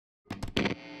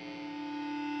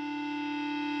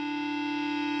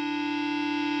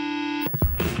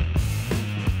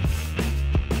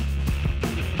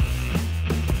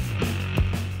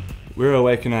We're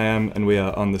Awaken I Am, and we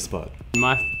are on the spot.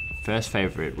 My first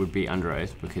favourite would be Under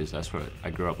Oath, because that's what I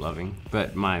grew up loving.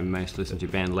 But my most listened to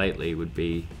band lately would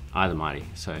be Either Mighty,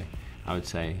 so I would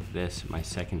say that's my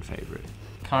second favourite.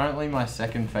 Currently my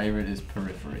second favourite is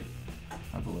Periphery,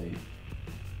 I believe.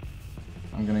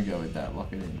 I'm gonna go with that,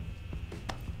 lock it in.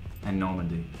 And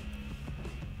Normandy.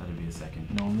 That'd be a second.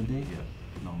 Normandy?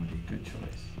 Yeah, Normandy. Good choice.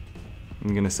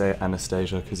 I'm gonna say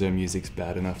Anastasia because her music's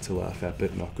bad enough to laugh at,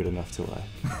 but not good enough to like.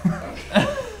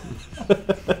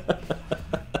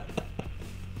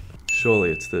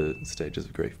 Surely it's the Stages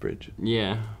of Grief bridge.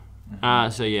 Yeah.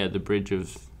 So yeah, the bridge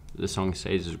of the song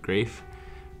Stages of Grief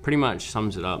pretty much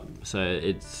sums it up. So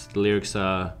the lyrics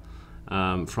are,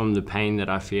 from the pain that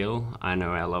I feel, I know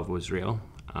our love was real.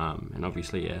 And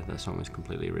obviously, yeah, that song was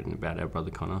completely written about our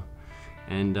brother Connor.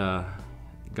 And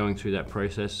going through that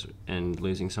process and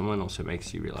losing someone also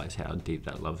makes you realize how deep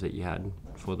that love that you had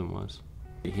for them was.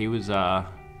 He was, yeah,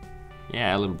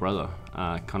 our little brother.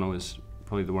 Connor was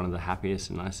probably one of the happiest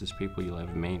and nicest people you'll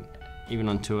ever meet. Even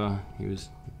on tour, he was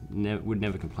would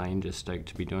never complain, just stoked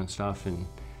to be doing stuff. And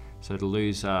so to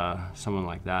lose someone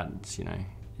like that,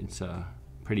 it's a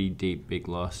pretty deep, big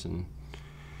loss. And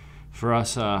for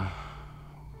us,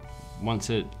 once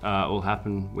it all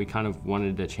happened, we kind of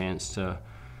wanted a chance to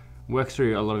work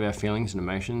through a lot of our feelings and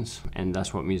emotions, and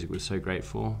that's what music was so great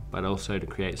for, but also to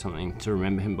create something to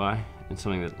remember him by, and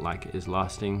something that is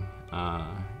lasting.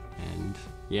 And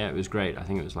yeah, it was great. I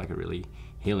think it was a really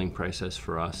healing process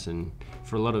for us and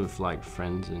for a lot of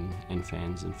friends and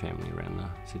fans and family around the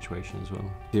situation as well.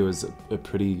 He was a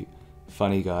pretty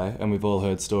funny guy, and we've all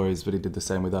heard stories, but he did the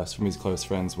same with us from his close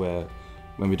friends, where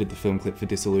when we did the film clip for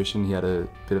Dissolution, he had a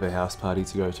bit of a house party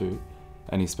to go to,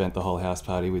 and he spent the whole house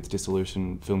party with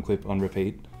Dissolution film clip on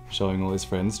repeat, showing all his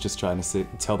friends, just trying to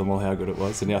tell them all how good it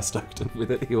was and how stoked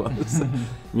with it he was.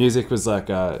 Music was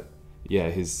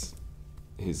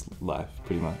his life,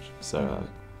 pretty much. So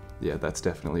yeah, that's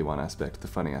definitely one aspect, the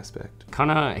funny aspect.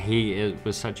 Connor, he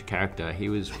was such a character. He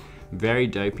was very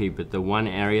dopey, but the one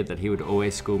area that he would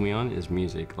always school me on is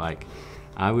music.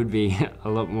 I would be a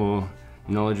lot more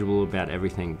knowledgeable about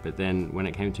everything, but then when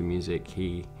it came to music,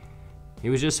 he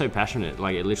was just so passionate.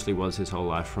 It literally was his whole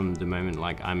life from the moment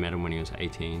I met him when he was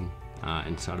 18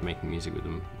 and started making music with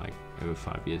him over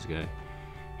 5 years ago.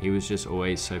 He was just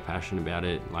always so passionate about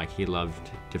it. He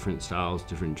loved different styles,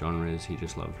 different genres. He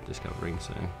just loved discovering,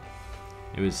 so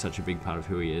it was such a big part of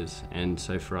who he is. And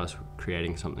so for us,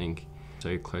 creating something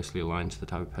so closely aligned to the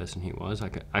type of person he was,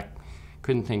 I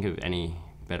couldn't think of any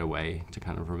better way to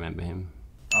kind of remember him.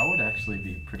 I would actually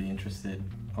be pretty interested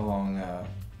along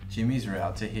Jimmy's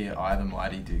route to hear Either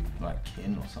Mighty do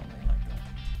Kin or something like that.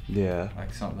 Yeah.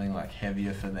 Something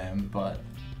heavier for them, but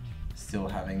still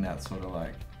having that sort of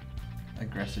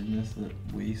aggressiveness that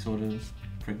we sort of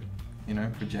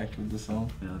project with the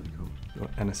song. Yeah, that'd be cool.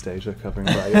 Anastasia covering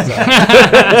by yourself.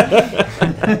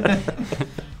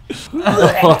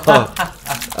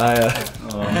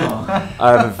 I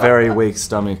have a very weak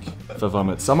stomach for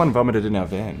vomit. Someone vomited in our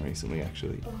van recently,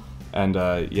 actually, and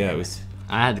yeah, it was.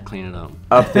 I had to clean it up.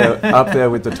 Up there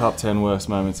with the top 10 worst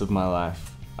moments of my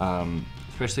life.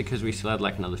 Especially because we still had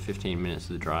another 15 minutes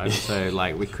of the drive,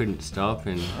 so we couldn't stop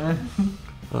and.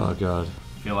 Oh god.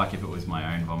 I feel like if it was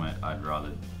my own vomit, I'd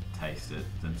rather taste it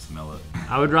than smell it.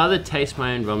 I would rather taste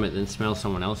my own vomit than smell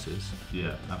someone else's.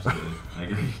 Yeah, absolutely. I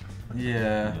agree.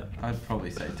 Yeah, I'd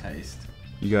probably say taste.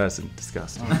 You guys are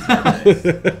disgusting.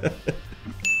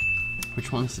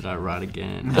 Which ones did I write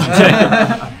again?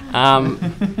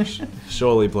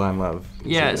 Surely Blind Love.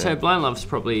 Yeah, so Blind Love's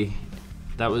probably,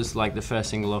 that was the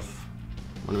first single off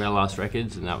one of our last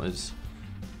records, and that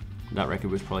record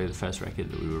was probably the first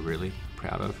record that we were really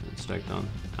proud of and stoked on.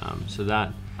 So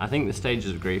that, I think the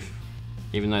Stages of Grief,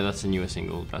 even though that's a newer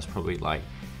single, that's probably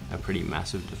a pretty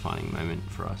massive defining moment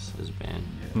for us as a band.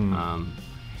 Yeah.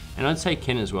 And I'd say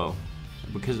Kin as well,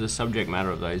 because the subject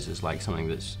matter of those is something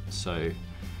that's so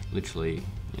literally,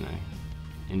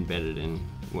 embedded in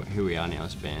who we are now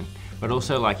as a band. But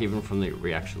also even from the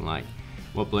reaction,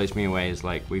 what blows me away is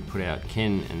we put out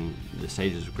Kin and the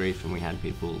Stages of Grief, and we had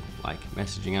people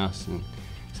messaging us and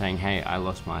saying, hey, I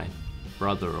lost my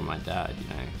brother or my dad,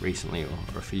 recently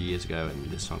or a few years ago,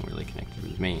 and this song really connected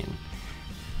with me. And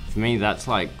for me, that's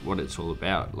what it's all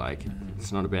about.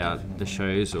 It's not about the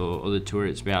shows or the tour,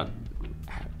 it's about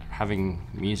having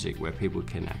music where people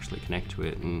can actually connect to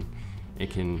it, and it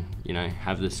can,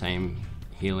 have the same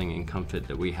healing and comfort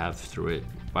that we have through it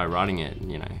by writing it,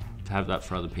 to have that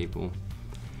for other people.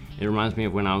 It reminds me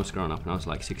of when I was growing up and I was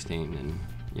 16,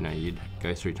 and you'd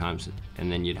go through times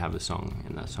and then you'd have a song,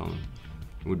 and that song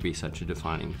would be such a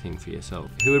defining thing for yourself.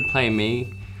 Who would play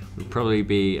me would probably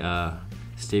be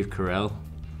Steve Carell.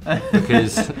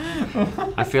 Because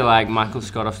I feel like Michael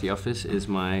Scott off The Office is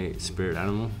my spirit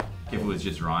animal. If it was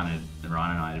just Ryan and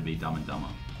I, it'd be Dumb and Dumber.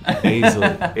 Easily.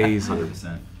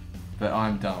 100%. But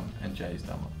I'm dumb and Jay's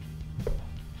dumber.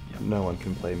 No one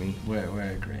can play me. We're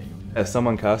agreeing on that. Has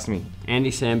someone cast me?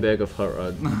 Andy Samberg of Hot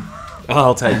Rod. Oh,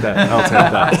 I'll take that.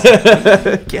 I'll take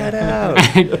that. Get out.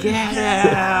 Get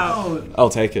out! I'll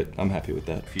take it. I'm happy with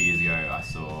that. A few years ago, I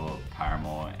saw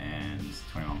Paramore and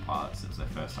 21 Pilots. It was their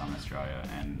first time in Australia,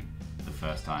 and the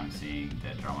first time seeing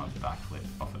their drummer backflip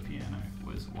off a piano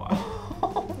was wild.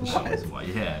 That was wild.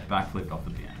 Yeah, backflip off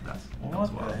the piano. That was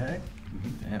What wild. the heck?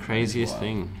 Damn, Craziest that's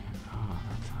wild. thing. Oh,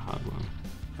 that's a hard one.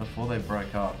 Before they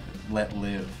broke up, Let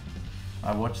Live.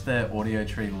 I watched their Audio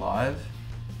Tree Live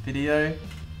video,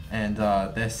 and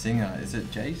their singer, is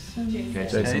it Jason?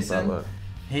 Jason Butler.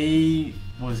 He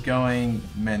was going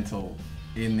mental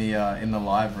in the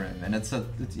live room, and it's a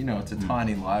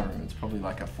tiny live room. It's probably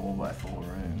like a 4x4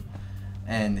 room,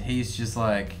 and he's just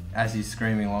like, as he's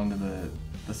screaming along to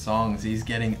the songs, he's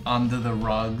getting under the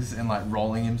rugs and like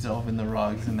rolling himself in the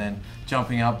rugs, and then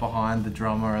jumping up behind the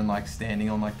drummer and like standing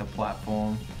on like the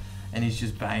platform, and he's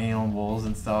just banging on walls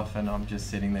and stuff, and I'm just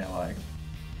sitting there like,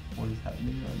 what is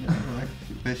happening right now? Like,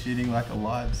 they're shooting like a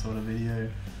live sort of video.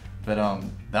 But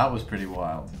that was pretty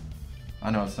wild. I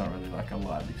know it's not really like a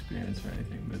live experience or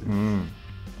anything, but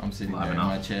I'm sitting Live there in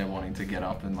enough. my chair wanting to get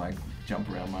up and like jump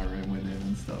around my room with him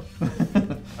and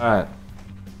stuff. Alright.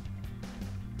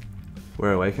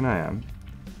 Where Awaken I Am.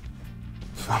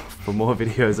 For more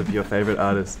videos of your favourite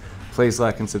artists, please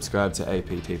like and subscribe to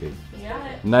APTV.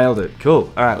 Yeah. Nailed it.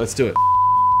 Cool. Alright, let's do it.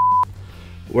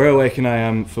 Where Awaken I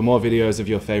Am. For more videos of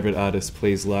your favourite artists,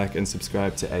 please like and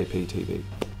subscribe to APTV.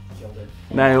 Killed it.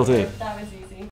 Nailed it. That was easy.